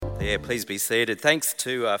Yeah, please be seated. Thanks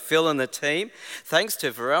to Phil and the team. Thanks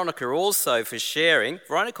to Veronica also for sharing.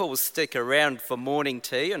 Veronica will stick around for morning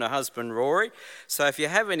tea and her husband Rory. So if you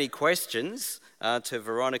have any questions to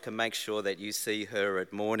Veronica, make sure that you see her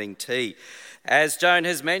at morning tea. As Joan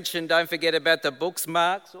has mentioned, don't forget about the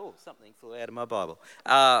bookmarks. Oh, something flew out of my Bible.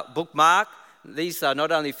 Bookmark. These are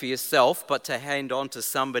not only for yourself, but to hand on to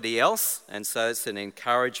somebody else. And so it's an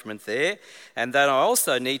encouragement there. And then I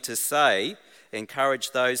also need to say,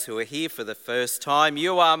 encourage those who are here for the first time.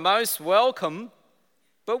 You are most welcome.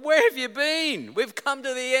 But where have you been? We've come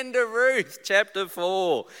to the end of Ruth, chapter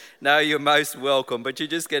 4. No, you're most welcome, but you're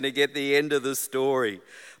just going to get the end of the story.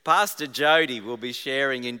 Pastor Jody will be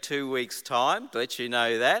sharing in 2 weeks' time, to let you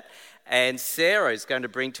know that. And Sarah is going to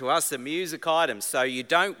bring to us a music item, so you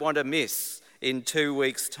don't want to miss in 2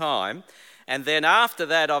 weeks' time. And then after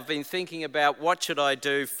that, I've been thinking about what should I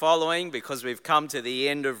do following, because we've come to the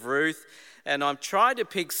end of Ruth. And I'm trying to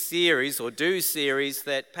pick series or do series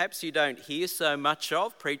that perhaps you don't hear so much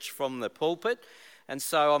of, preached from the pulpit. And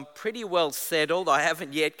so I'm pretty well settled. I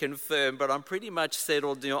haven't yet confirmed, but I'm pretty much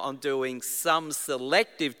settled on doing some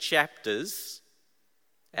selective chapters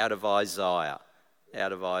out of Isaiah.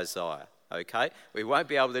 Okay? We won't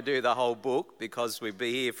be able to do the whole book because we'll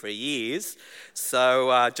be here for years.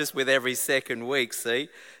 So just with every second week, see?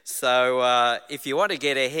 So if you want to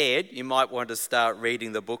get ahead, you might want to start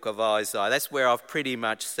reading the book of Isaiah. That's where I've pretty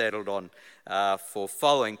much settled on for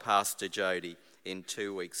following Pastor Jody in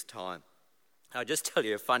 2 weeks' time. I'll just tell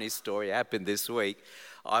you a funny story that happened this week.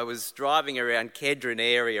 I was driving around Kedron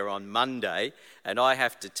area on Monday, and I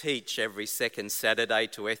have to teach every second Saturday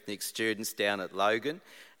to ethnic students down at Logan.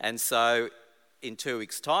 And so in 2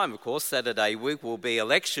 weeks' time, of course, Saturday week will be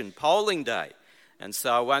election polling day. And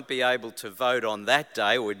so I won't be able to vote on that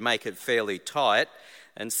day, or would make it fairly tight.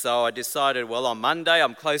 And so I decided, well, on Monday,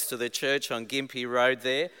 I'm close to the church on Gympie Road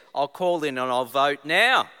there. I'll call in and I'll vote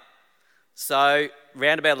now. So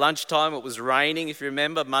round about lunchtime, it was raining, if you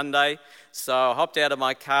remember, Monday. So I hopped out of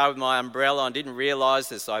my car with my umbrella and didn't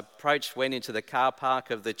realise as I went into the car park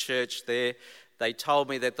of the church there, they told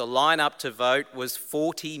me that the line up to vote was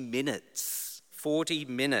 40 minutes. 40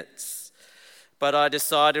 minutes. But I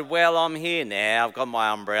decided, well, I'm here now. I've got my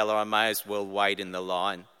umbrella. I may as well wait in the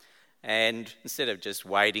line. And instead of just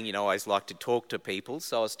waiting, I always like to talk to people.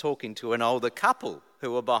 So I was talking to an older couple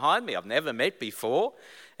who were behind me I've never met before,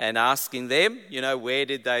 and asking them, where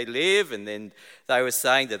did they live? And then they were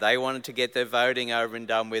saying that they wanted to get their voting over and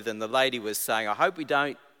done with. And the lady was saying, I hope we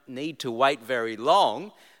don't need to wait very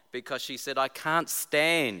long, because she said, I can't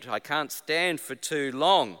stand for too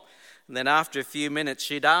long. And then after a few minutes,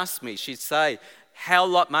 she'd ask me, she'd say,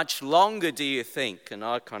 how much longer do you think? And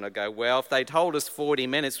I kind of go, well, if they told us 40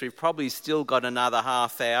 minutes, we've probably still got another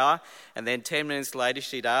half hour. And then 10 minutes later,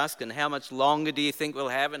 she'd ask, and how much longer do you think we'll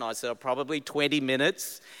have? And I said, probably 20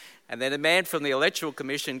 minutes. And then a man from the Electoral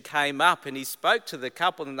Commission came up and he spoke to the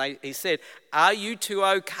couple, and he said, are you two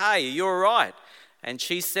okay? Are you all right? And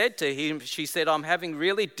she said to him, I'm having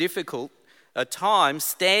really difficult a time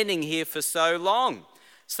standing here for so long.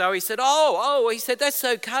 So he said, he said, that's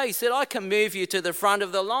okay. He said, I can move you to the front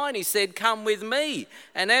of the line. He said, come with me.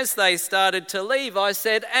 And as they started to leave, I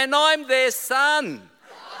said, and I'm their son.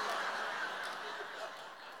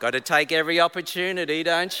 Got to take every opportunity,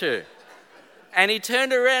 don't you? And he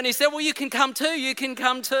turned around, he said, well, you can come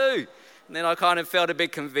too. And then I kind of felt a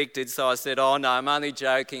bit convicted, so I said, oh no, I'm only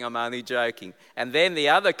joking. And then the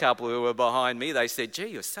other couple who were behind me, they said, gee,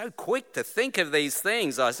 you're so quick to think of these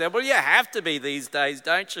things. I said, well, you have to be these days,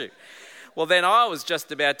 don't you? Well, then I was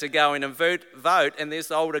just about to go in and vote, and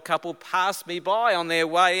this older couple passed me by on their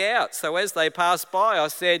way out. So as they passed by, I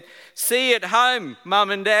said, see you at home, Mum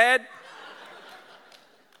and Dad.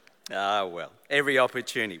 Well, every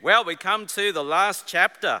opportunity. Well, we come to the last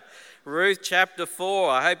chapter, Ruth chapter 4.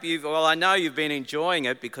 I know you've been enjoying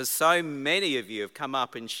it, because so many of you have come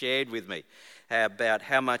up and shared with me about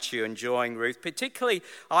how much you're enjoying Ruth. Particularly,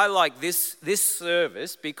 I like this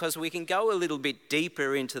service because we can go a little bit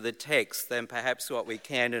deeper into the text than perhaps what we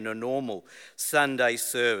can in a normal Sunday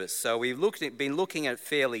service. So we've been looking at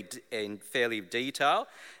fairly detail,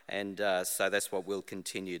 and so that's what we'll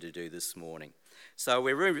continue to do this morning. So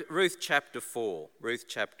we're Ruth chapter 4.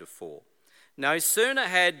 No sooner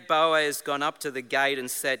had Boaz gone up to the gate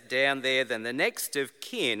and sat down there than the next of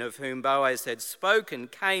kin of whom Boaz had spoken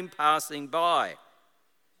came passing by.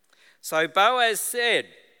 So Boaz said,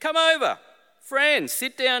 come over, friend,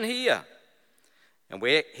 sit down here. And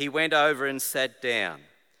he went over and sat down.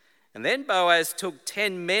 And then Boaz took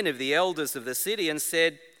 10 men of the elders of the city and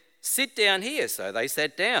said, sit down here. So they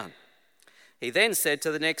sat down. He then said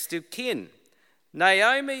to the next of kin,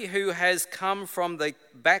 Naomi, who has come from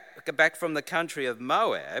back from the country of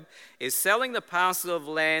Moab, is selling the parcel of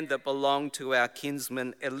land that belonged to our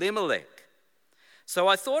kinsman Elimelech. So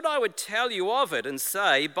I thought I would tell you of it and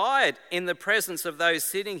say, buy it in the presence of those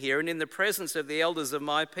sitting here and in the presence of the elders of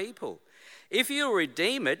my people. If you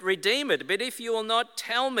redeem it, but if you will not,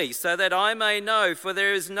 tell me, so that I may know, for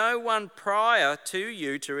there is no one prior to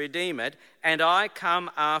you to redeem it, and I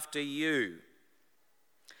come after you.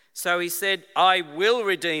 So he said, I will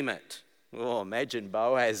redeem it. Oh, imagine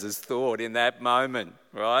Boaz's thought in that moment,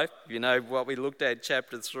 right? You know what we looked at,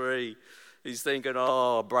 chapter 3. He's thinking,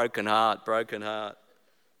 oh, broken heart.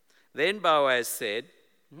 Then Boaz said,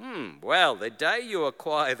 well, the day you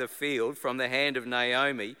acquire the field from the hand of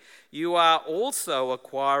Naomi, you are also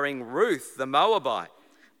acquiring Ruth the Moabite,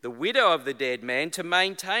 the widow of the dead man, to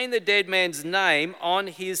maintain the dead man's name on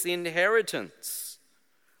his inheritance.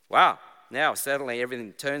 Wow, now suddenly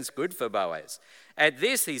everything turns good for Boaz. At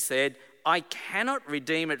this he said, I cannot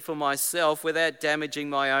redeem it for myself without damaging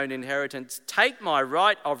my own inheritance. Take my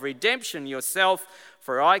right of redemption yourself,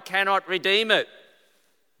 for I cannot redeem it.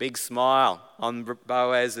 Big smile on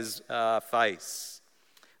Boaz's face.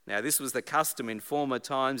 Now, this was the custom in former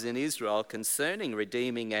times in Israel concerning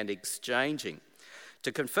redeeming and exchanging.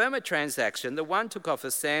 To confirm a transaction, the one took off a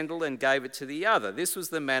sandal and gave it to the other. This was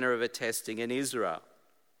the manner of attesting in Israel.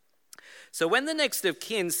 So when the next of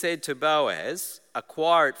kin said to Boaz,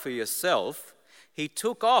 acquire it for yourself, he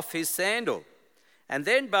took off his sandal. And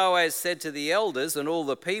then Boaz said to the elders and all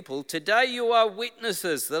the people, today you are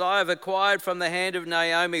witnesses that I have acquired from the hand of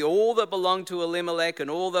Naomi all that belonged to Elimelech and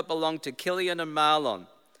all that belonged to Chilion and Mahlon.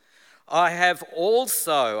 I have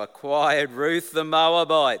also acquired Ruth the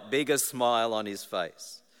Moabite, bigger smile on his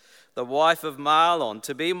face, the wife of Mahlon,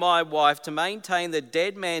 to be my wife, to maintain the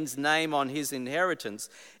dead man's name on his inheritance,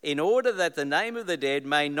 in order that the name of the dead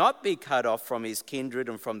may not be cut off from his kindred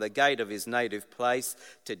and from the gate of his native place.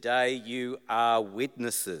 Today you are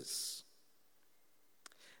witnesses.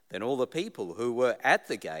 Then all the people who were at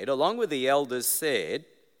the gate, along with the elders, said,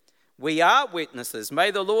 we are witnesses. May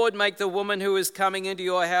the Lord make the woman who is coming into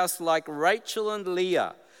your house like Rachel and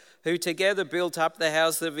Leah, who together built up the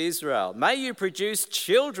house of Israel. May you produce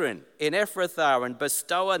children in Ephrathah and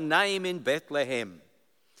bestow a name in Bethlehem.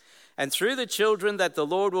 And through the children that the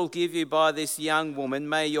Lord will give you by this young woman,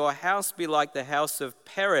 may your house be like the house of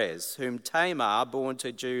Perez, whom Tamar bore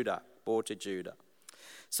to Judah.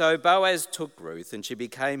 So Boaz took Ruth, and she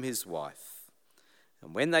became his wife.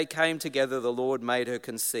 And when they came together, the Lord made her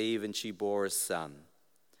conceive, and she bore a son.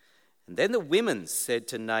 And then the women said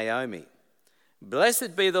to Naomi,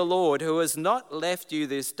 blessed be the Lord, who has not left you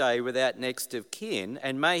this day without next of kin,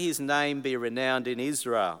 and may his name be renowned in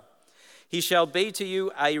Israel. He shall be to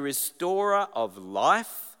you a restorer of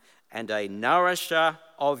life and a nourisher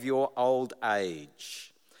of your old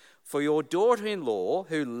age. For your daughter-in-law,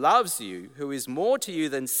 who loves you, who is more to you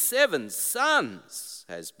than 7 sons,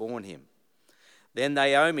 has borne him. Then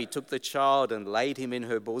Naomi took the child and laid him in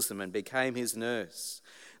her bosom and became his nurse.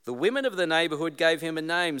 The women of the neighborhood gave him a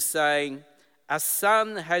name, saying, a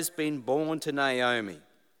son has been born to Naomi.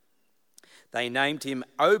 They named him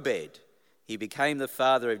Obed. He became the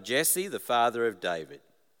father of Jesse, the father of David.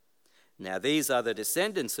 Now these are the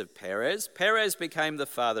descendants of Perez. Perez became the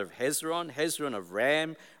father of Hezron, Hezron of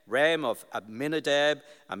Ram, Ram of Amminadab,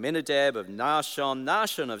 Amminadab of Nahshon,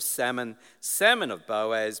 Nahshon of Salmon, Salmon of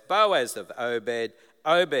Boaz, Boaz of Obed,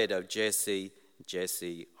 Obed of Jesse,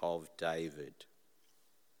 Jesse of David.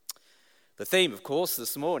 The theme, of course,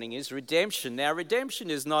 this morning is redemption. Now, redemption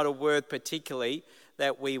is not a word particularly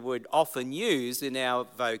that we would often use in our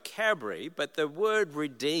vocabulary, but the word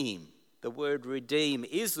redeem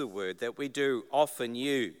is a word that we do often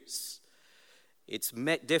use. Its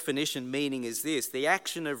definition meaning is this: the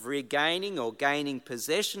action of regaining or gaining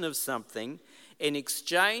possession of something in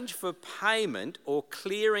exchange for payment or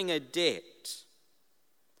clearing a debt.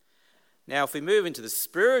 Now, if we move into the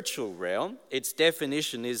spiritual realm, its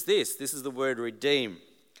definition is this. This is the word redeem.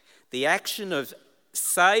 The action of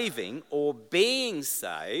saving or being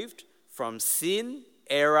saved from sin,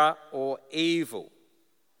 error, or evil.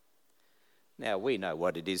 Now, we know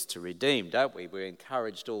what it is to redeem, don't we? We're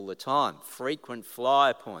encouraged all the time. Frequent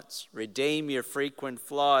flyer points. Redeem your frequent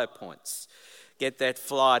flyer points. Get that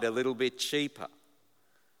flight a little bit cheaper.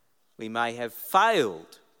 We may have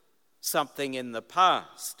failed something in the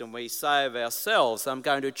past, and we say of ourselves, I'm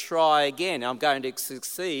going to try again, I'm going to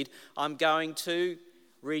succeed, I'm going to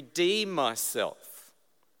redeem myself.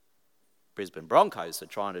 Brisbane Broncos are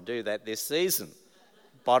trying to do that this season.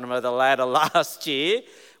 bottom of the ladder last year.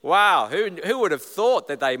 Wow, who would have thought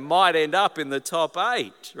that they might end up in the top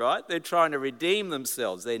 8, right? They're trying to redeem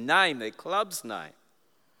themselves, their name, their club's name.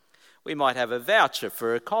 We might have a voucher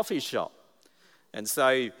for a coffee shop. And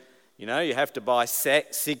so, you have to buy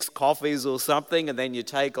 6 coffees or something, and then you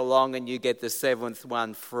take along and you get the 7th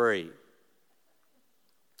one free.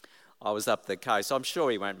 I was up the coast. I'm sure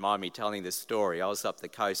he won't mind me telling this story. I was up the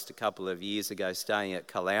coast a couple of years ago staying at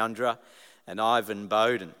Caloundra, and Ivan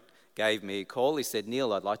Bowden gave me a call. He said,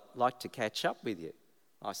 Neil, I'd like to catch up with you.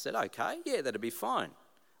 I said, okay, yeah, that'll be fine.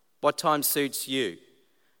 What time suits you?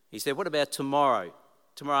 He said, what about tomorrow?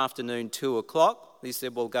 Tomorrow afternoon, 2:00. He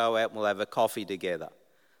said, we'll go out and we'll have a coffee together.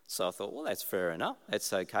 So I thought, well, that's fair enough.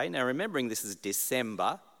 That's okay. Now, remembering this is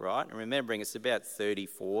December, right? And remembering it's about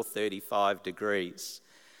 34, 35 degrees.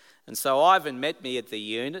 And so Ivan met me at the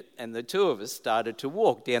unit, and the two of us started to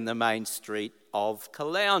walk down the main street of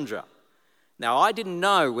Caloundra. Now, I didn't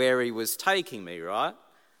know where he was taking me, right?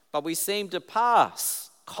 But we seemed to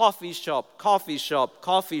pass coffee shop, coffee shop,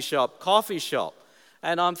 coffee shop, coffee shop.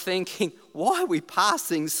 And I'm thinking, why are we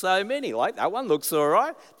passing so many? Like, that one looks all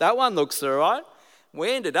right. That one looks all right.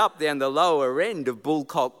 We ended up down the lower end of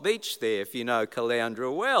Bullcock Beach there, if you know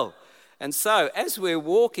Caloundra well. And so, as we're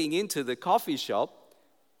walking into the coffee shop,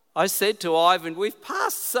 I said to Ivan, we've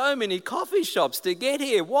passed so many coffee shops to get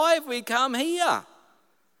here. Why have we come here?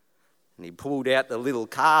 And he pulled out the little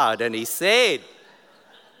card and he said,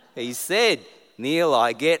 Neil,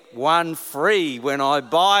 I get one free when I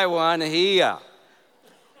buy one here.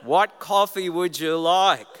 What coffee would you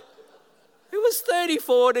like? It was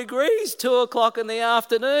 34 degrees, 2:00 in the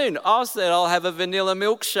afternoon. I said, I'll have a vanilla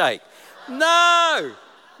milkshake. No,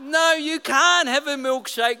 you can't have a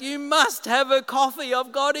milkshake. You must have a coffee.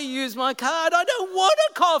 I've got to use my card. I don't want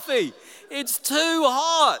a coffee. It's too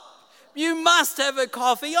hot. You must have a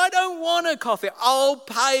coffee. I don't want a coffee. I'll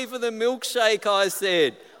pay for the milkshake, I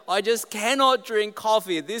said. I just cannot drink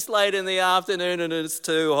coffee this late in the afternoon and it's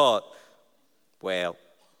too hot. Well,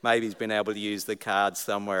 maybe he's been able to use the card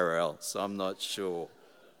somewhere else. I'm not sure.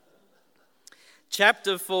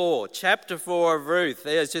 Chapter 4 of Ruth.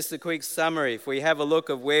 There's just a quick summary. If we have a look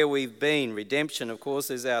of where we've been, redemption, of course,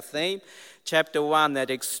 is our theme. Chapter 1, that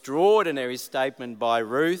extraordinary statement by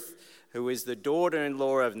Ruth, who is the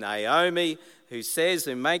daughter-in-law of Naomi, who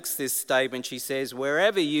makes this statement. She says,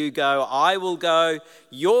 wherever you go, I will go.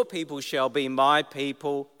 Your people shall be my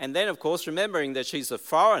people. And then, of course, remembering that she's a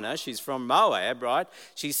foreigner, she's from Moab, right?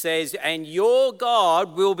 She says, and your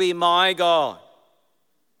God will be my God.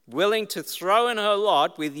 Willing to throw in her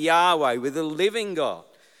lot with Yahweh, with the living God.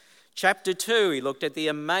 Chapter 2, he looked at the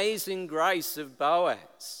amazing grace of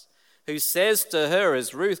Boaz, who says to her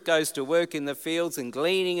as Ruth goes to work in the fields and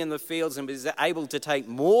gleaning in the fields and is able to take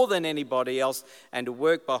more than anybody else and to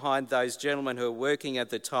work behind those gentlemen who are working at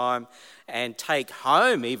the time and take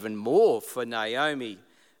home even more for Naomi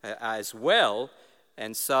as well.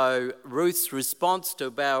 And so Ruth's response to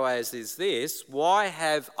Boaz is this: why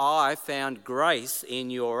have I found grace in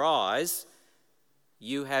your eyes?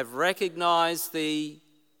 You have recognized the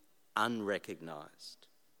unrecognized.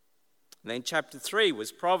 And then chapter 3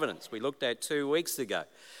 was providence. We looked at 2 weeks ago,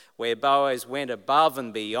 where Boaz went above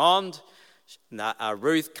and beyond.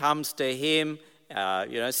 Ruth comes to him,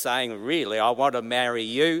 saying, really, I want to marry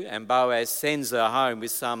you. And Boaz sends her home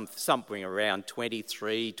with something around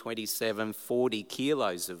 23, 27, 40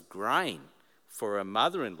 kilos of grain for her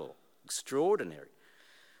mother-in-law. Extraordinary.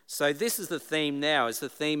 So this is the theme now, is the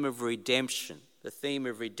theme of redemption. The theme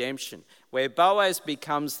of redemption, where Boaz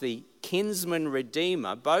becomes the kinsman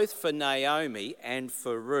redeemer, both for Naomi and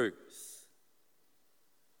for Ruth.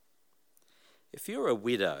 If you're a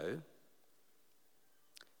widow,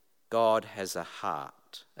 God has a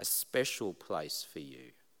heart, a special place for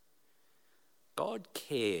you. God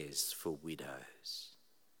cares for widows.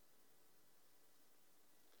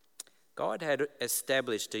 God had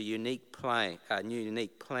established a unique plan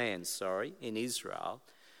in Israel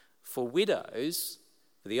for widows,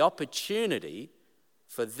 for the opportunity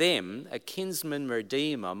for them, a kinsman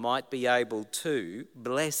redeemer might be able to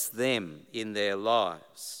bless them in their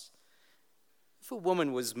lives. If a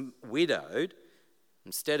woman was widowed,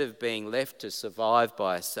 instead of being left to survive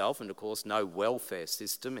by herself, and of course no welfare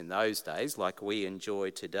system in those days like we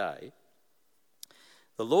enjoy today,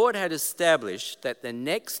 the Lord had established that the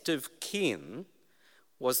next of kin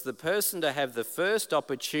was the person to have the first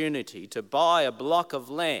opportunity to buy a block of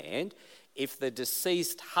land if the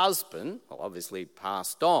deceased husband, obviously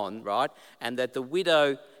passed on, right, and that the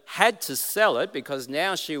widow had to sell it because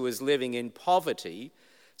now she was living in poverty,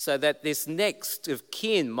 so that this next of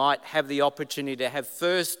kin might have the opportunity to have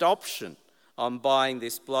first option on buying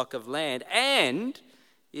this block of land. And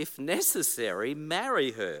if necessary,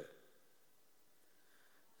 marry her.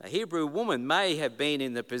 A Hebrew woman may have been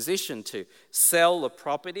in the position to sell the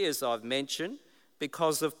property, as I've mentioned,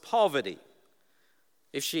 because of poverty.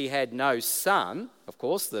 If she had no son, of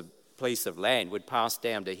course the piece of land would pass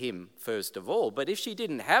down to him first of all, but if she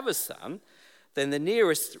didn't have a son, then the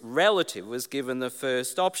nearest relative was given the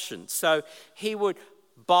first option. So he would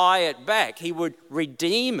buy it back, he would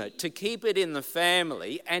redeem it to keep it in the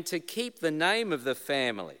family and to keep the name of the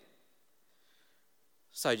family.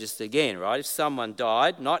 So just again, right, if someone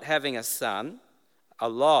died not having a son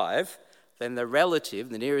alive, then the relative,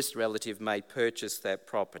 the nearest relative, may purchase that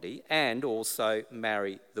property and also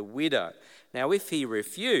marry the widow. Now, if he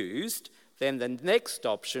refused, then the next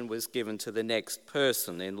option was given to the next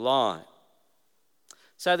person in line.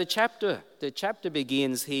 So the chapter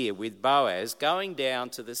begins here with Boaz going down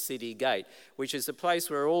to the city gate, which is a place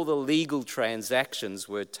where all the legal transactions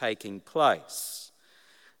were taking place.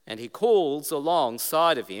 And he calls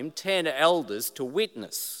alongside of him 10 elders to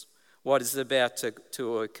witness what is about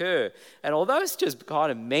to occur. And although it's just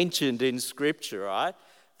kind of mentioned in Scripture, right?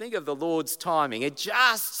 Think of the Lord's timing. It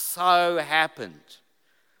just so happened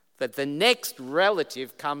that the next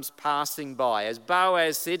relative comes passing by as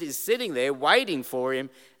Boaz is sitting there waiting for him,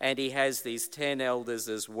 and he has these 10 elders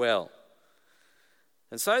as well.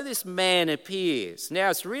 And so this man appears. Now,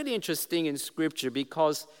 it's really interesting in Scripture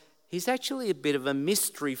because he's actually a bit of a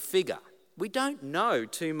mystery figure. We don't know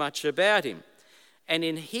too much about him. And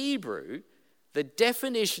in Hebrew, the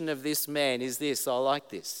definition of this man is this. I like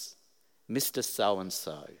this. Mr.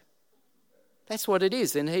 So-and-so. That's what it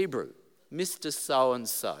is in Hebrew. Mr.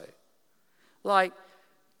 So-and-so. Like,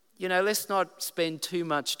 let's not spend too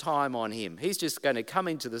much time on him. He's just going to come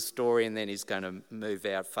into the story and then he's going to move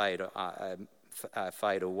out, fade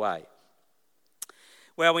away.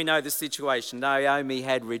 Well, we know the situation. Naomi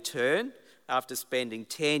had returned after spending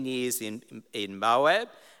 10 years in Moab.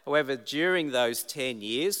 However, during those 10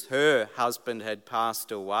 years, her husband had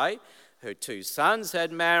passed away. Her 2 sons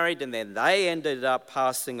had married, and then they ended up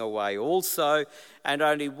passing away also. And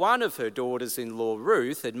only one of her daughters-in-law,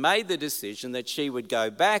 Ruth, had made the decision that she would go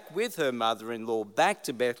back with her mother-in-law back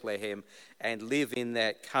to Bethlehem and live in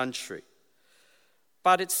that country.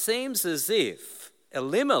 But it seems as if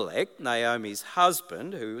Elimelech, Naomi's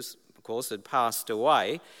husband, who, of course, had passed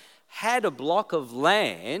away, had a block of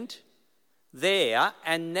land there,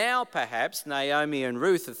 and now perhaps Naomi and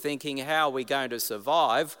Ruth are thinking, how are we going to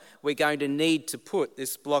survive? We're going to need to put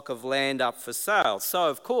this block of land up for sale. So,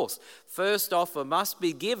 of course, first offer must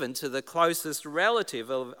be given to the closest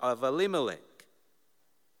relative of Elimelech.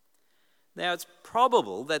 Now, it's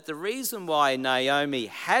probable that the reason why Naomi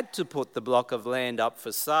had to put the block of land up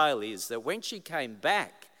for sale is that when she came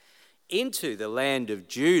back into the land of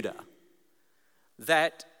Judah,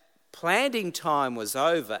 that planting time was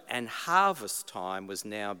over and harvest time was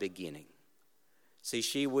now beginning. See,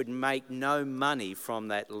 she would make no money from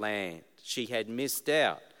that land. She had missed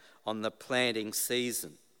out on the planting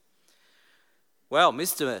season. Well,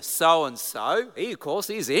 Mr. So-and-so, he, of course,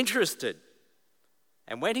 is interested.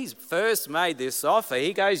 And when he first made this offer,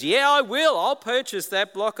 he goes, yeah, I will. I'll purchase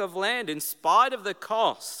that block of land in spite of the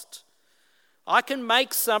cost. I can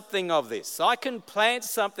make something of this. I can plant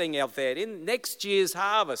something out there. In next year's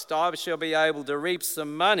harvest, I shall be able to reap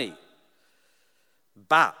some money.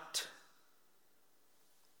 But,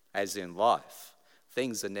 as in life,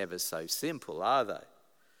 things are never so simple, are they?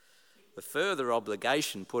 The further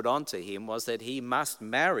obligation put onto him was that he must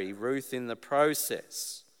marry Ruth in the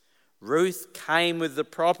process. Ruth came with the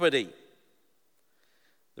property.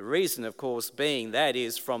 The reason, of course, being that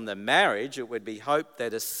is from the marriage, it would be hoped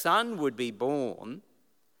that a son would be born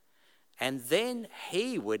and then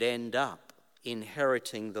he would end up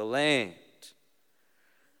inheriting the land.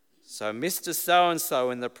 So Mr. So-and-so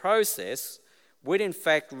in the process would in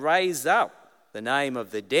fact raise up the name of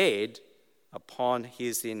the dead upon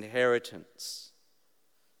his inheritance.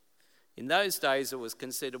 In those days, it was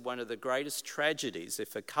considered one of the greatest tragedies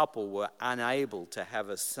if a couple were unable to have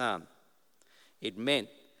a son. It meant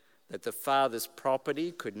that the father's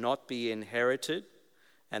property could not be inherited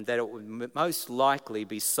and that it would most likely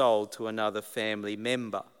be sold to another family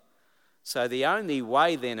member. So the only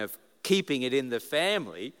way then of keeping it in the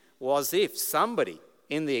family was if somebody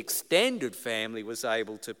in the extended family was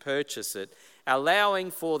able to purchase it,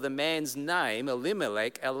 allowing for the man's name,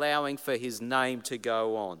 Elimelech, allowing for his name to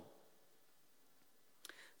go on.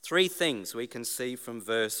 3 things we can see from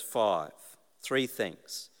verse 5. 3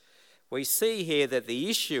 things. We see here that the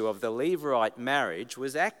issue of the Levirate marriage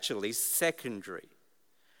was actually secondary.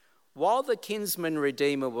 While the kinsman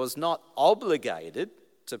redeemer was not obligated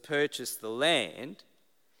to purchase the land,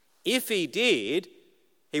 if he did,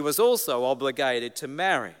 he was also obligated to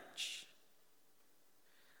marriage.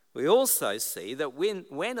 We also see that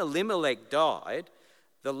when Elimelech died,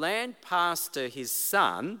 the land passed to his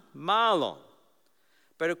son, Mahlon.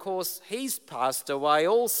 But of course, he's passed away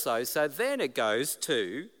also, so then it goes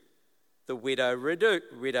to the widow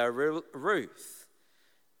Ruth.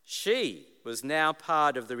 She was now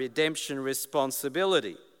part of the redemption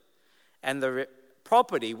responsibility, and the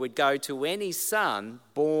property would go to any son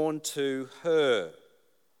born to her.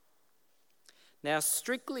 Now,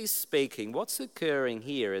 strictly speaking, what's occurring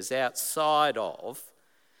here is outside of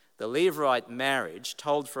the Levirate marriage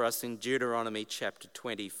told for us in Deuteronomy chapter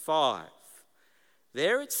 25.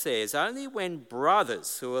 There it says, only when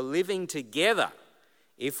brothers who are living together,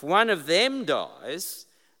 if one of them dies,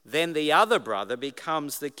 then the other brother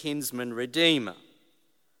becomes the kinsman redeemer.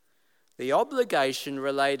 The obligation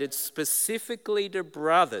related specifically to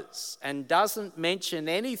brothers and doesn't mention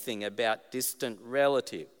anything about distant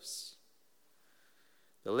relatives.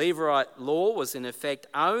 The Levirate law was in effect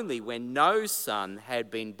only when no son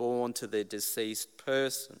had been born to the deceased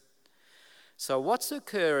person. So what's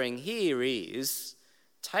occurring here is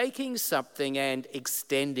taking something and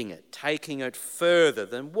extending it, taking it further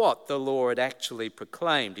than what the law had actually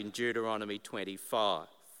proclaimed in Deuteronomy 25.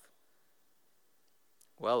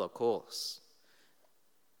 Well, of course,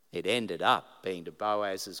 it ended up being to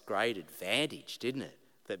Boaz's great advantage, didn't it?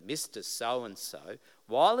 That Mr. So-and-so,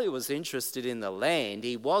 while he was interested in the land,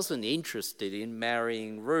 he wasn't interested in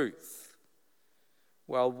marrying Ruth.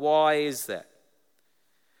 Well, why is that?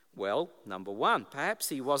 Well, number one, perhaps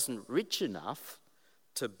he wasn't rich enough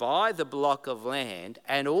to buy the block of land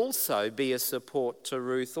and also be a support to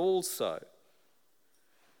Ruth also.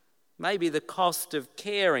 Maybe the cost of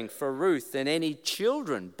caring for Ruth and any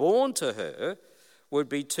children born to her would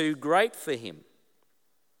be too great for him.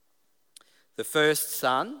 The first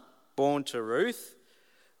son, born to Ruth,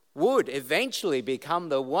 would eventually become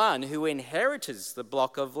the one who inherits the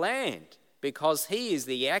block of land because he is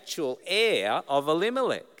the actual heir of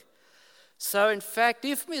Elimelech. So in fact,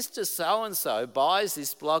 if Mr. So-and-so buys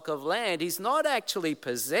this block of land, he's not actually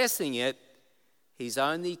possessing it, he's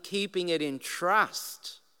only keeping it in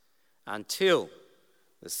trust until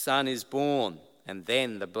the son is born and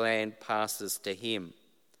then the land passes to him.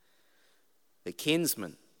 The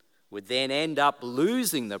kinsman would then end up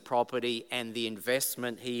losing the property and the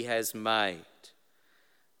investment he has made.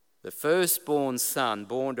 The firstborn son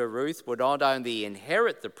born to Ruth would not only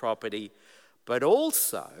inherit the property, but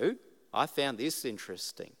also, I found this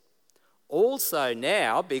interesting, also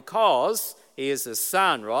now, because he is a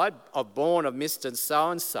son, right, born of Mr.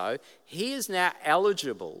 So-and-so, he is now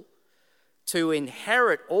eligible to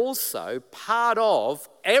inherit also part of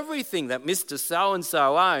everything that Mr.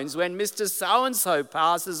 So-and-so owns when Mr. So-and-so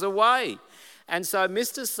passes away. And so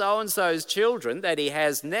Mr. So-and-so's children that he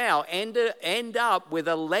has now end up with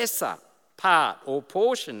a lesser part or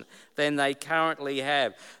portion than they currently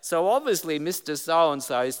have. So obviously Mr.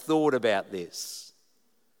 So-and-so has thought about this.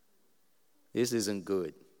 This isn't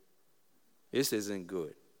good. This isn't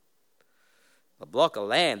good. A block of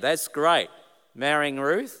land, that's great. Marrying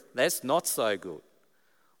Ruth, that's not so good.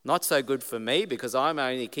 Not so good for me because I'm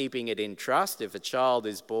only keeping it in trust if a child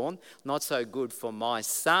is born. Not so good for my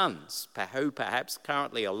sons, who perhaps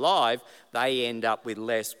currently alive, they end up with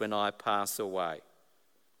less when I pass away.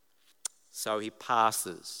 So he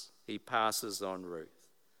passes on Ruth.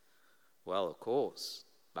 Well, of course,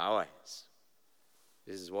 Boaz.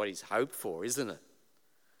 This is what he's hoped for, isn't it?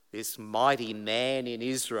 This mighty man in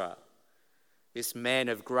Israel, this man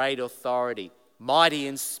of great authority, mighty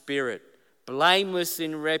in spirit, blameless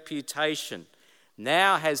in reputation,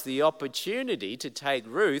 now has the opportunity to take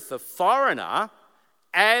Ruth, a foreigner,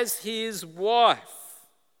 as his wife.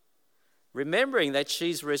 Remembering that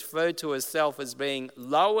she's referred to herself as being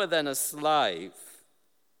lower than a slave,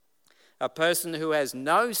 a person who has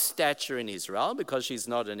no stature in Israel because she's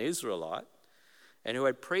not an Israelite, and who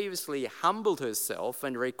had previously humbled herself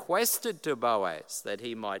and requested to Boaz that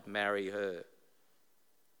he might marry her.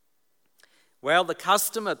 Well, the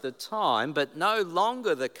custom at the time, but no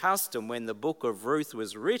longer the custom when the book of Ruth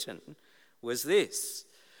was written, was this.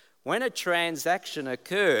 When a transaction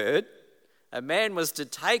occurred, a man was to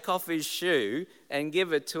take off his shoe and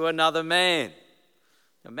give it to another man.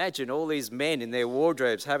 Imagine all these men in their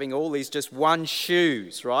wardrobes having all these just one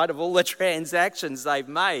shoes, right, of all the transactions they've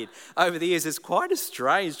made over the years. It's quite a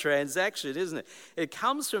strange transaction, isn't it? It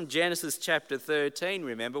comes from Genesis chapter 13,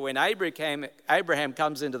 remember, when Abraham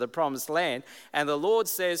comes into the promised land and the Lord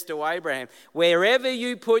says to Abraham, wherever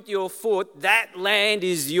you put your foot, that land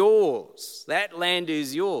is yours. That land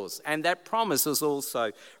is yours. And that promise is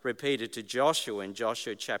also repeated to Joshua in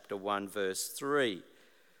Joshua chapter 1 verse 3.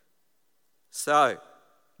 So,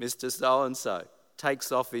 Mr. So-and-so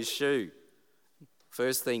takes off his shoe.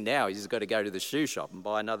 First thing now, he's got to go to the shoe shop and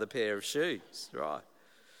buy another pair of shoes, right?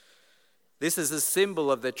 This is a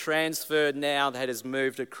symbol of the transfer now that has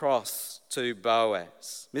moved across to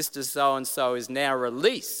Boaz. Mr. So-and-so is now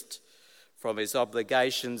released from his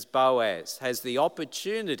obligations. Boaz has the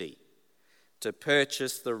opportunity to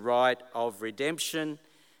purchase the right of redemption.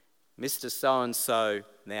 Mr. So-and-so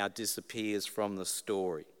now disappears from the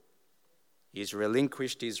story. He's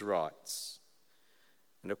relinquished his rights.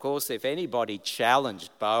 And of course, if anybody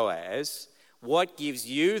challenged Boaz, what gives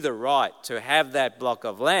you the right to have that block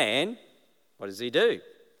of land? What does he do?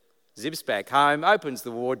 Zips back home, opens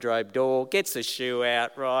the wardrobe door, gets a shoe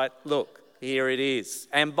out, right? Look, here it is.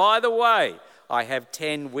 And by the way, I have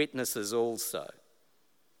 10 witnesses also.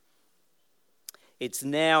 It's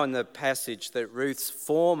now in the passage that Ruth's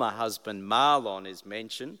former husband Mahlon is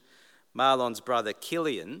mentioned. Mahlon's brother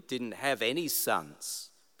Kilian didn't have any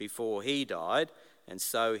sons before he died, and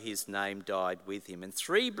so his name died with him. And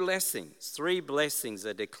three blessings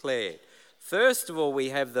are declared. First of all, we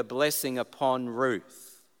have the blessing upon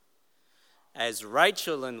Ruth. As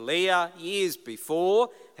Rachel and Leah, years before,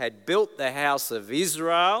 had built the house of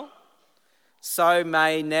Israel, so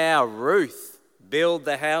may now Ruth build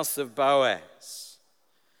the house of Boaz.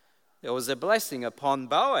 There was a blessing upon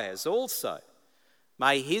Boaz also.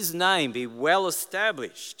 May his name be well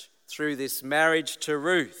established through this marriage to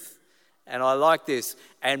Ruth. And I like this.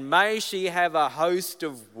 And may she have a host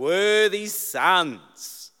of worthy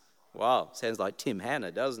sons. Wow, sounds like Tim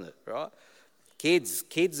Hanna, doesn't it, right?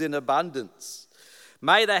 Kids in abundance.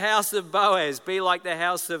 May the house of Boaz be like the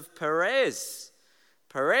house of Perez.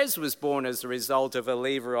 Perez was born as a result of a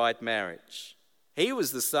Levirate marriage. He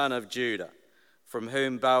was the son of Judah, from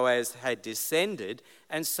whom Boaz had descended.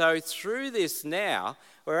 And so through this now,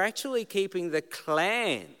 we're actually keeping the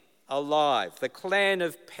clan alive, the clan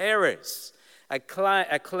of Perez, a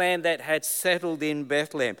clan that had settled in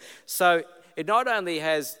Bethlehem. So it not only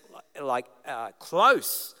has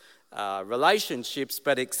close relationships,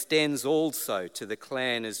 but extends also to the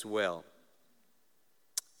clan as well.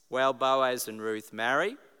 While Boaz and Ruth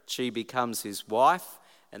marry, she becomes his wife,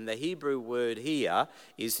 and the Hebrew word here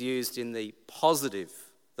is used in the positive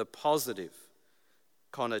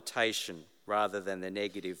connotation rather than the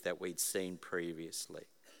negative that we'd seen previously.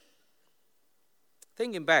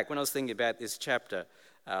 Thinking back, when I was thinking about this chapter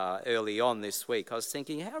early on this week, I was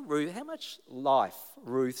thinking how much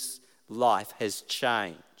Ruth's life has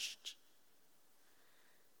changed.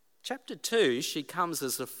 Chapter 2, she comes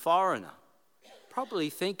as a foreigner, probably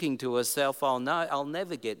thinking to herself, oh no, I'll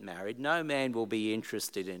never get married. No man will be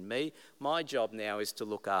interested in me. My job now is to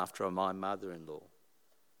look after my mother-in-law.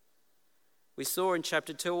 We saw in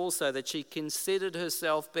chapter 2 also that she considered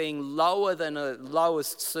herself being lower than a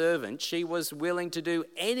lowest servant. She was willing to do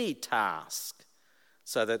any task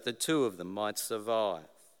so that the two of them might survive.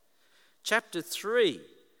 Chapter 3,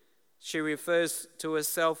 she refers to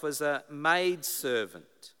herself as a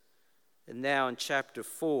maidservant. And now in chapter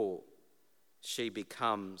 4, she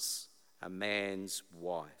becomes a man's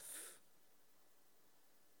wife.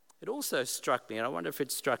 It also struck me, and I wonder if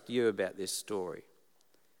it struck you about this story.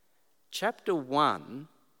 Chapter 1,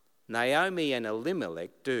 Naomi and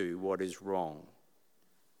Elimelech do what is wrong.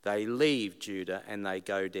 They leave Judah and they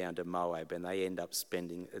go down to Moab, and they end up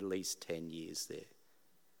spending at least 10 years there.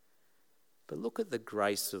 But look at the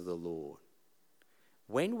grace of the Lord.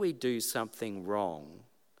 When we do something wrong,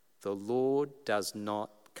 the Lord does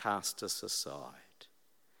not cast us aside.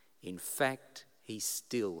 In fact, he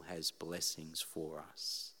still has blessings for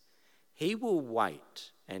us. He will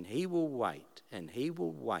wait, and he will wait, and he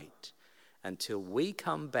will wait until we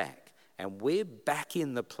come back and we're back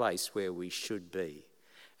in the place where we should be.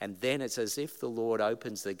 And then it's as if the Lord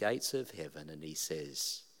opens the gates of heaven and he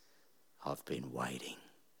says, I've been waiting.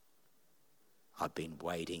 I've been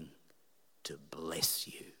waiting to bless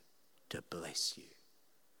you, to bless you.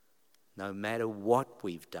 No matter what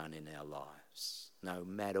we've done in our lives, no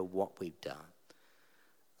matter what we've done,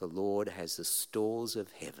 the Lord has the stores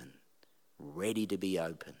of heaven ready to be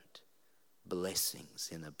opened, blessings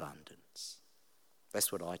in abundance.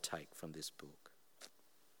 That's what I take from this book.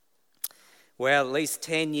 Well, at least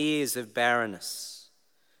 10 years of barrenness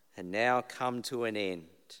had now come to an end,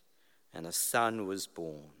 and a son was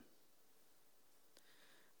born.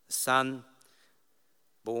 The son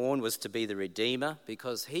born was to be the Redeemer,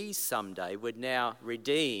 because he someday would now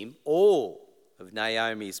redeem all of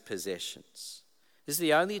Naomi's possessions. This is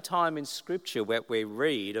the only time in Scripture where we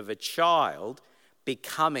read of a child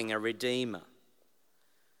becoming a redeemer.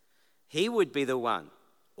 He would be the one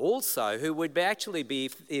also, who would actually be,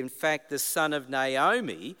 in fact, the son of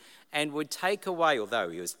Naomi, and would take away, although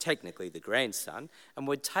he was technically the grandson, and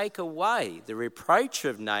would take away the reproach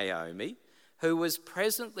of Naomi, who was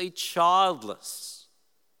presently childless.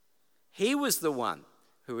 He was the one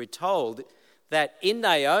who had told that in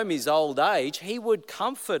Naomi's old age, he would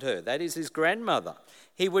comfort her, that is his grandmother.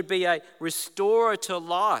 He would be a restorer to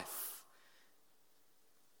life.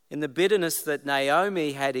 In the bitterness that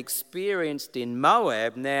Naomi had experienced in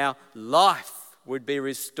Moab, now life would be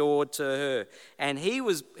restored to her. And he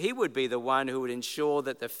would be the one who would ensure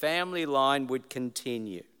that the family line would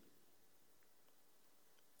continue.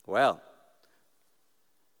 Well,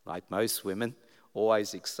 like most women,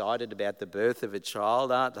 always excited about the birth of a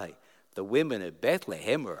child, aren't they? The women of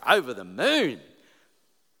Bethlehem were over the moon.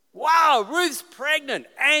 Wow, Ruth's pregnant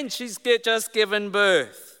and she's just given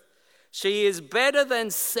birth. She is better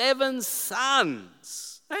than 7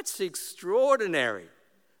 sons. That's extraordinary.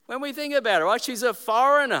 When we think about it, right, she's a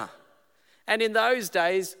foreigner. And in those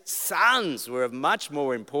days, sons were of much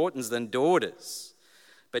more importance than daughters.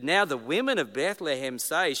 But now the women of Bethlehem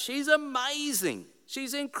say, she's amazing.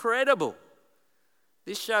 She's incredible.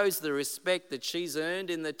 This shows the respect that she's earned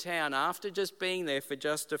in the town after just being there for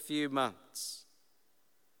just a few months.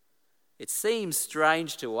 It seems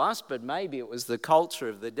strange to us, but maybe it was the culture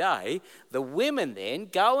of the day. The women then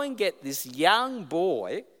go and get this young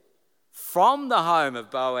boy from the home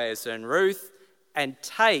of Boaz and Ruth and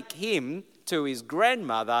take him to his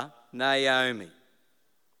grandmother, Naomi.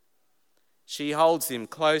 She holds him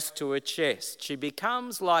close to her chest. She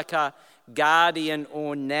becomes like a guardian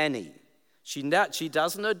or nanny. She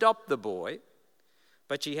doesn't adopt the boy,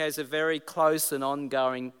 but she has a very close and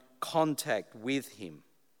ongoing contact with him.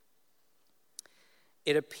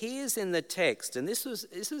 It appears in the text, and this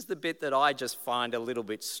is the bit that I just find a little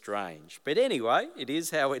bit strange. But anyway, it is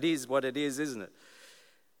how it is, what it is, isn't it?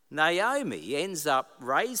 Naomi ends up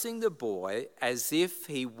raising the boy as if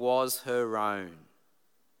he was her own.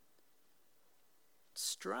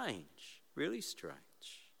 Strange, really strange.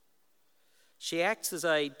 She acts as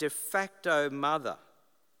a de facto mother.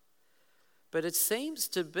 But it seems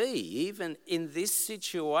to be, even in this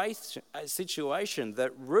situation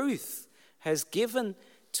that Ruth has given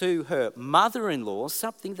to her mother-in-law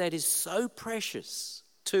something that is so precious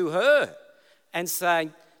to her, and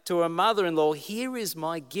saying to her mother-in-law, here is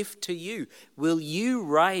my gift to you. Will you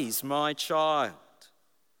raise my child?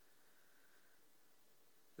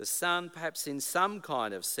 The son, perhaps in some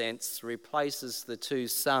kind of sense, replaces the 2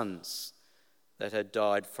 sons that had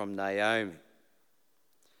died from Naomi.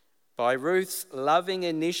 By Ruth's loving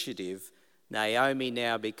initiative, Naomi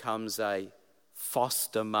now becomes a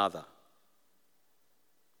foster mother.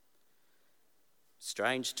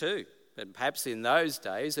 Strange too, but perhaps in those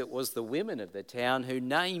days it was the women of the town who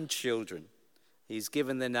named children. He's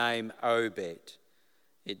given the name Obed.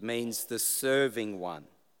 It means the serving one.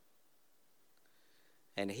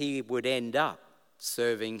 And he would end up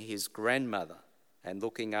serving his grandmother and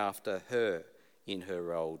looking after her in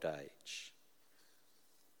her old age.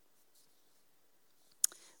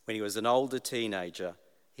 When he was an older teenager,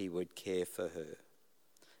 he would care for her.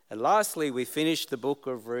 And lastly, we finish the book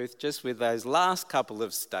of Ruth just with those last couple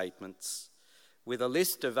of statements, with a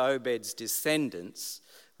list of Obed's descendants,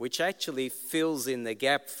 which actually fills in the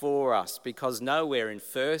gap for us, because nowhere in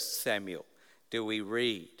 1 Samuel do we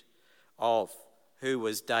read of who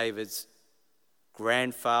was David's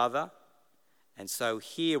grandfather. And so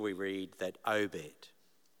here we read that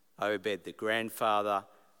Obed the grandfather,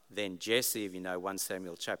 then Jesse, if you know 1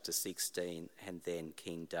 Samuel chapter 16, and then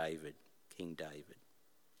King David.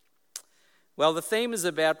 Well, the theme is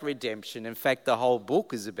about redemption. In fact, the whole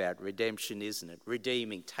book is about redemption, isn't it?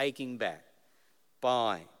 Redeeming, taking back,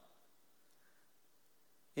 buying.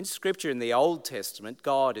 In Scripture, in the Old Testament,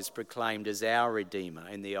 God is proclaimed as our Redeemer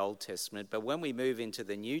in the Old Testament. But when we move into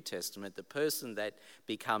the New Testament, the person that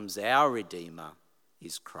becomes our Redeemer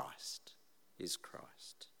is Christ.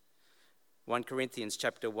 1 Corinthians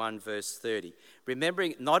chapter 1, verse 30.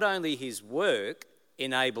 Remembering not only his work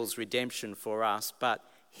enables redemption for us, but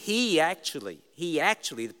he actually,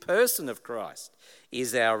 the person of Christ,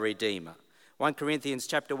 is our Redeemer. 1 Corinthians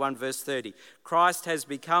chapter 1, verse 30. Christ has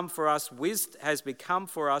become for us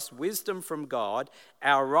wisdom from God,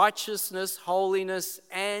 our righteousness, holiness,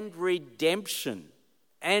 and redemption.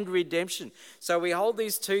 So we hold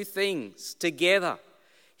these 2 things together.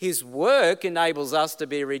 His work enables us to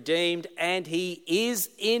be redeemed, and he is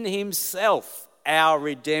in himself our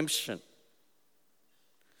redemption.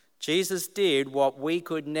 Jesus did what we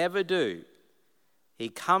could never do. He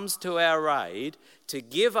comes to our aid to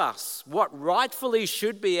give us what rightfully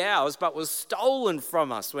should be ours but was stolen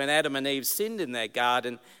from us when Adam and Eve sinned in that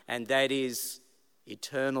garden, and that is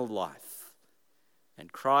eternal life.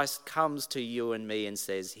 And Christ comes to you and me and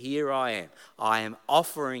says, here I am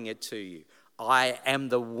offering it to you. I am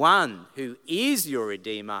the one who is your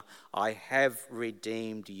Redeemer. I have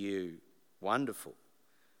redeemed you. Wonderful.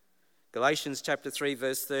 Galatians chapter 3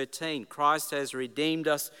 verse 13, Christ has redeemed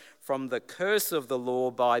us from the curse of the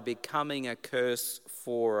law by becoming a curse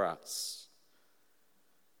for us.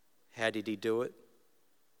 How did he do it?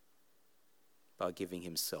 By giving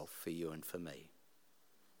himself for you and for me.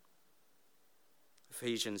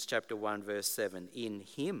 Ephesians chapter 1 verse 7, in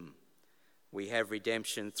him we have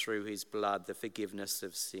redemption through his blood, the forgiveness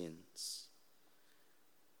of sins.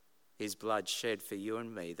 His blood shed for you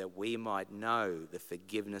and me that we might know the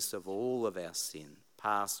forgiveness of all of our sin,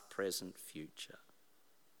 past, present, future.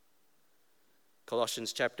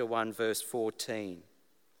 Colossians chapter 1 verse 14.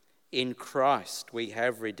 In Christ we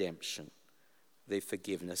have redemption, the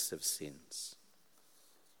forgiveness of sins.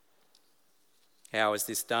 How is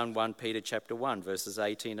this done? 1 Peter chapter 1 verses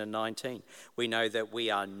 18 and 19. We know that we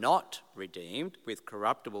are not redeemed with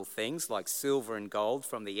corruptible things like silver and gold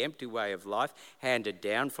from the empty way of life handed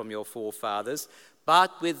down from your forefathers,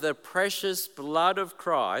 but with the precious blood of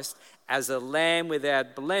Christ as a lamb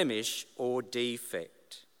without blemish or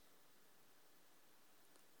defect.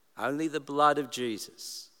 Only the blood of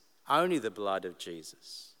Jesus, only the blood of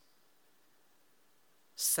Jesus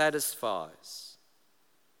satisfies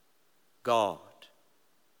God,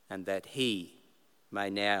 and that he may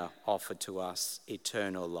now offer to us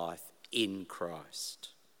eternal life in Christ.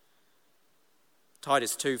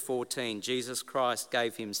 Titus 2:14, Jesus Christ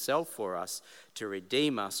gave himself for us to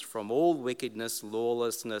redeem us from all wickedness,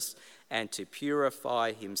 lawlessness, and to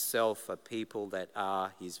purify himself a people that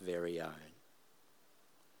are his very own.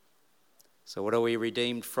 So what are we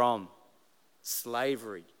redeemed from?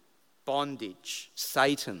 Slavery, bondage,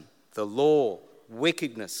 Satan, the law,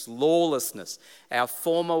 wickedness, lawlessness, our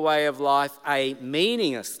former way of life, a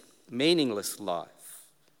meaningless life.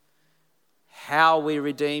 How are we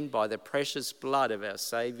redeemed? By the precious blood of our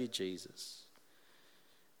Saviour Jesus.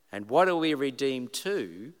 And what are we redeemed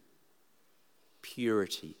to?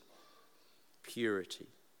 Purity. Purity.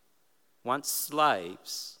 Once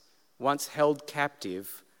slaves, once held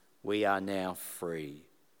captive, we are now free.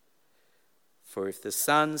 For if the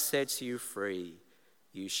Son sets you free,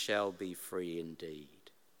 you shall be free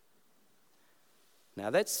indeed.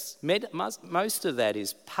 Now most of that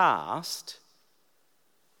is past,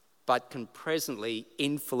 but can presently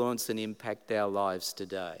influence and impact our lives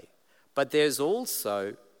today. But there's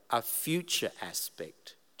also a future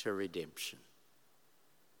aspect to redemption.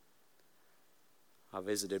 I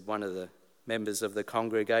visited one of the members of the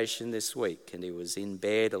congregation this week, and he was in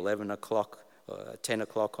bed 10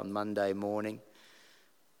 o'clock on Monday morning,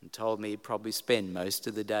 and told me he'd probably spend most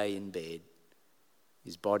of the day in bed.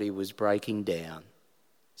 His body was breaking down.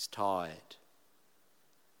 He's tired.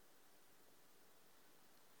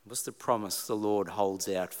 What's the promise the Lord holds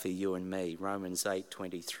out for you and me? Romans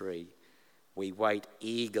 8:23. We wait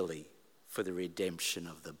eagerly for the redemption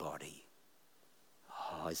of the body.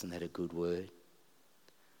 Oh, isn't that a good word?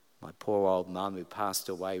 My poor old mum who passed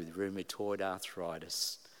away with rheumatoid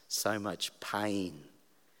arthritis, so much pain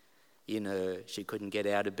in her, she couldn't get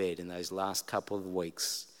out of bed in those last couple of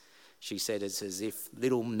weeks. She said it's as if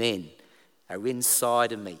little men are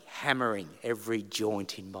inside of me, hammering every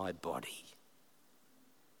joint in my body.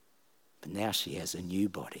 But now she has a new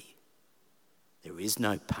body. There is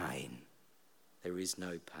no pain. There is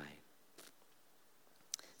no pain.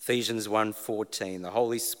 Ephesians 1:14, the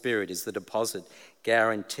Holy Spirit is the deposit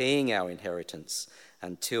guaranteeing our inheritance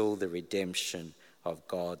until the redemption of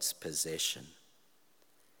God's possession.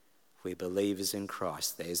 We believers in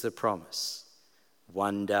Christ, there's the promise.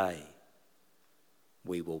 One day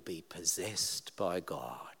we will be possessed by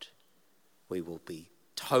God. We will be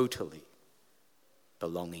totally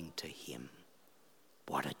belonging to him.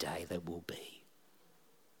 What a day that will be.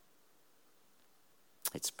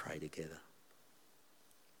 Let's pray together.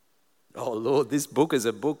 Oh Lord, this book is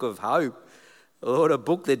a book of hope. Lord, a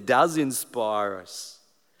book that does inspire us.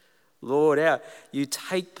 Lord, you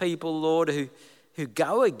take people, Lord, who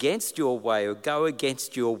go against your way or go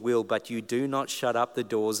against your will, but you do not shut up the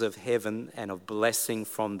doors of heaven and of blessing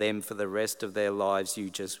from them for the rest of their lives. You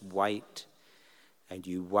just wait and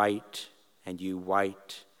you wait and you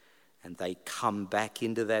wait, and they come back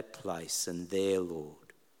into that place, and there, Lord,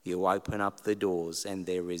 you open up the doors and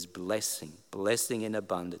there is blessing in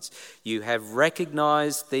abundance. You have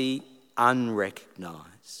recognized the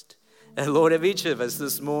unrecognized, Lord, of each of us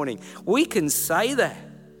this morning. We can say that.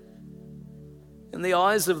 In the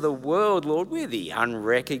eyes of the world, Lord, we're the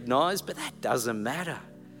unrecognized, but that doesn't matter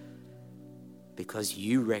because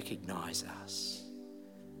you recognize us.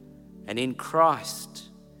 And in Christ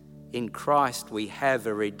we have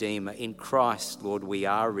a Redeemer. In Christ, Lord, we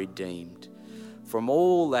are redeemed from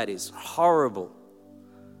all that is horrible,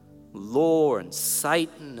 law and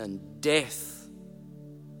Satan and death.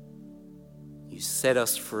 You set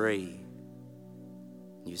us free.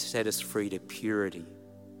 You set us free to purity,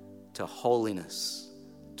 to holiness,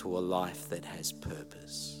 to a life that has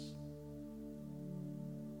purpose.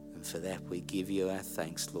 And for that we give you our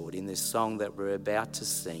thanks, Lord. In this song that we're about to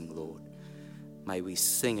sing, Lord, may we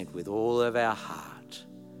sing it with all of our heart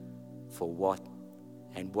for what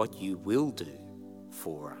you will do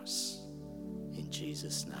for us. In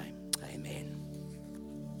Jesus' name, amen.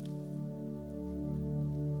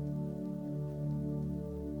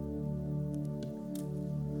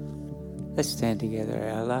 Let's stand together.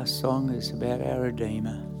 Our last song is about our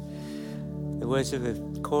Redeemer. The words of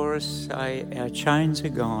the chorus say, our chains are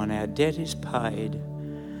gone, our debt is paid.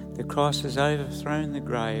 The cross has overthrown the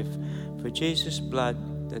grave. For Jesus'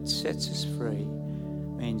 blood that sets us free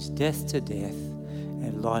means death to death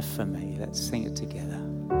and life for me. Let's sing it together.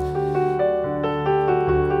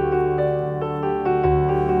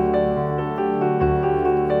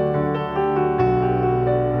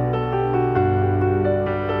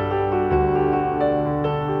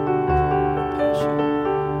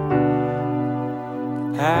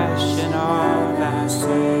 Passion of our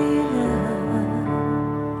Savior,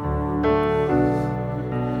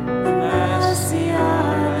 the mercy of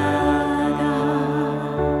our God,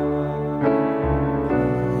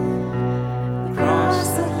 the cross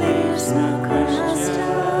that leaves no question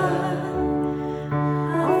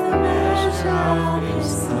of the measure of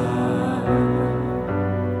His love.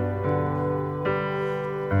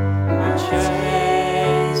 Our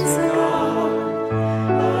chains are gone,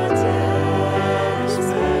 our debt is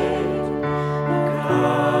paid, the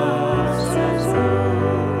cross has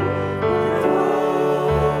moved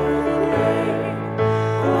the grave.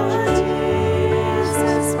 Oh,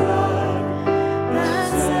 Jesus' blood that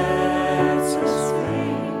sets us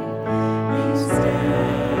free means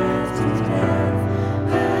death to death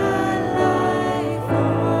and life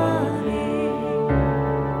for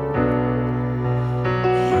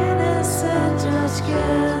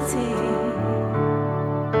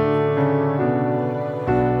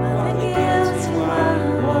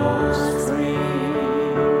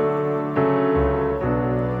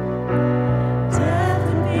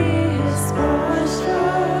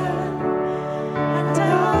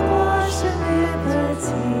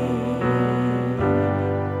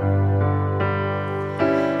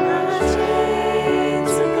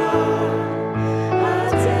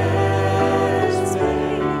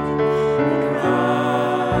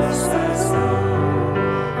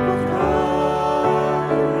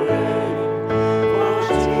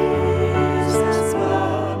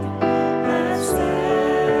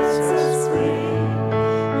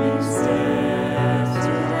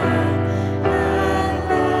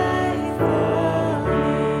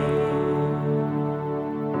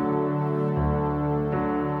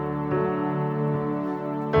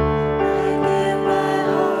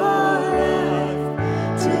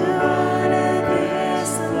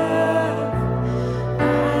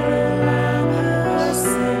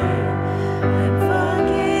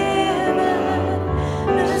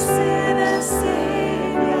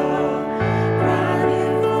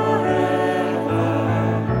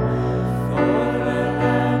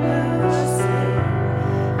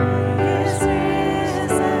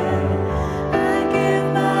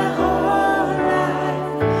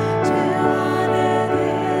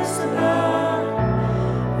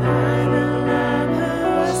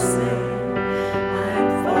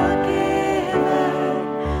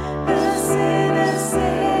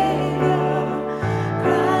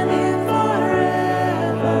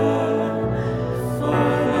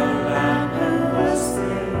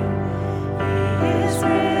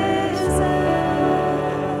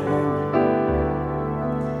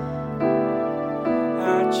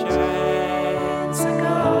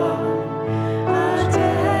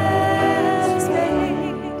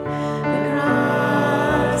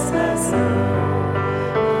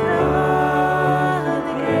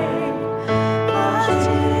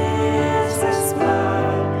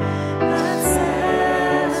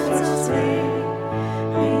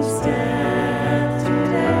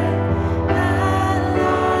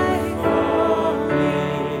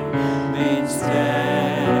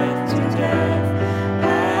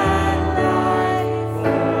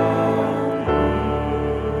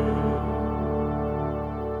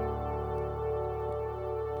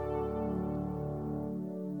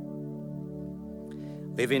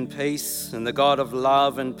Live in peace, and the God of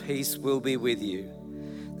love and peace will be with you.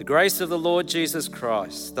 The grace of the Lord Jesus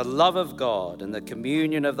Christ, the love of God, and the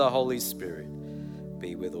communion of the Holy Spirit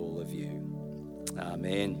be with all of you.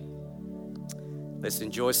 Amen. Let's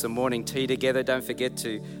enjoy some morning tea together. Don't forget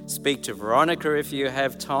to speak to Veronica if you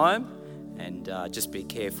have time, and just be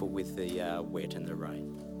careful with the wet and the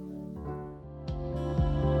rain.